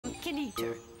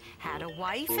eater, had a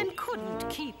wife and couldn't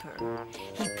keep her.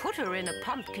 He put her in a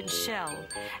pumpkin shell,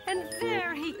 and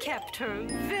there he kept her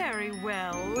very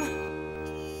well.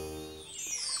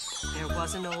 There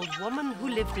was an old woman who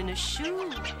lived in a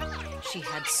shoe. She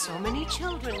had so many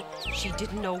children, she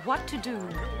didn't know what to do.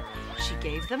 She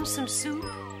gave them some soup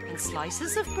and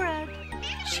slices of bread.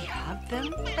 She hugged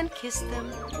them and kissed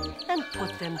them and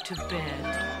put them to bed.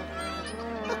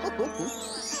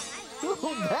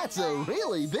 Oh, that's a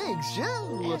really big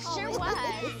shoe. It sure was.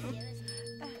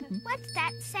 What's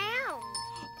that sound?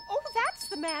 Oh, that's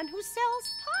the man who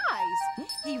sells pies.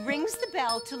 He rings the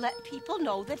bell to let people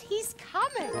know that he's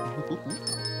coming.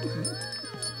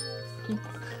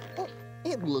 Oh,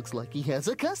 it looks like he has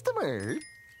a customer.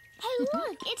 Hey,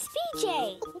 look, it's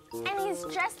BJ. And he's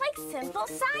dressed like Simple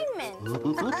Simon.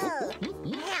 Oh,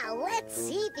 now let's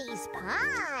see these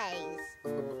pies.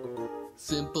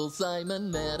 Simple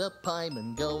Simon met a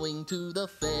pieman going to the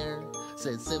fair.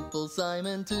 Says Simple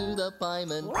Simon to the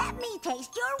pieman, Let me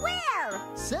taste your ware.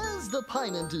 says the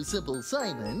pieman to Simple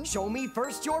Simon. Show me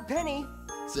first your penny.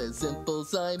 Says Simple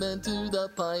Simon to the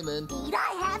pieman. Indeed,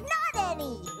 I have not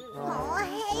any. Oh,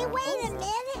 hey, wait a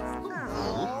minute.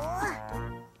 Oh.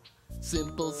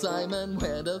 Simple Simon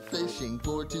went a-fishing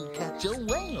for to catch a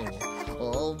whale.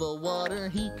 All the water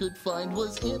he could find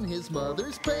was in his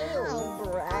mother's pail. Oh,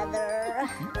 brother.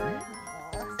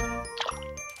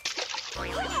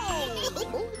 Hey!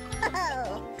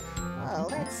 Oh,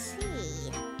 let's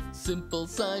see. Simple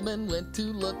Simon went to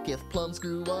look if plums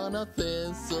grew on a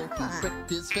thistle. He pricked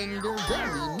his finger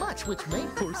very much, which made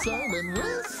poor Simon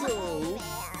whistle.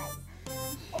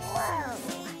 Whoa.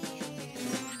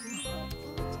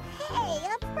 Hey,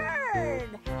 a bird.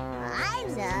 I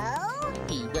know.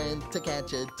 He went to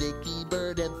catch a dicky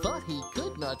bird and thought he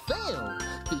could not fail,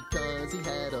 because he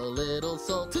had a little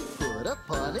salt to put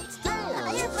upon its tail.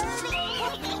 Hiya, birdie.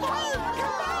 Hey, come back.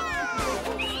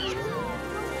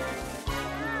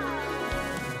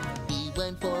 He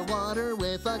went for water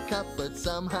with a cup, but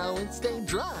somehow it stayed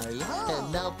dry.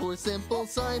 And now poor Simple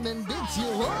Simon bids you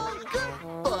all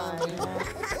goodbye.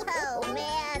 Oh,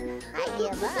 man, I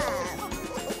give up.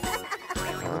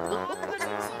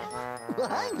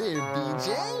 Hi there, BJ.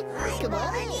 Come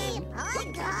on in. Hi,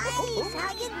 guys.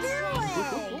 How you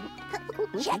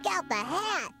doing? Check out the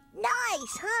hat.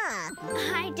 Nice, huh?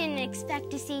 I didn't expect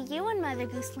to see you in Mother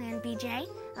Goose Land, BJ.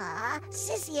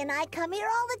 Sissy and I come here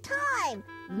all the time.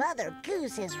 Mother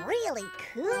Goose is really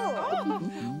cool. Oh,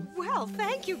 well,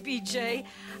 thank you, BJ.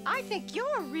 I think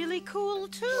you're really cool,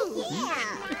 too. Yeah.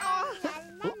 Oh,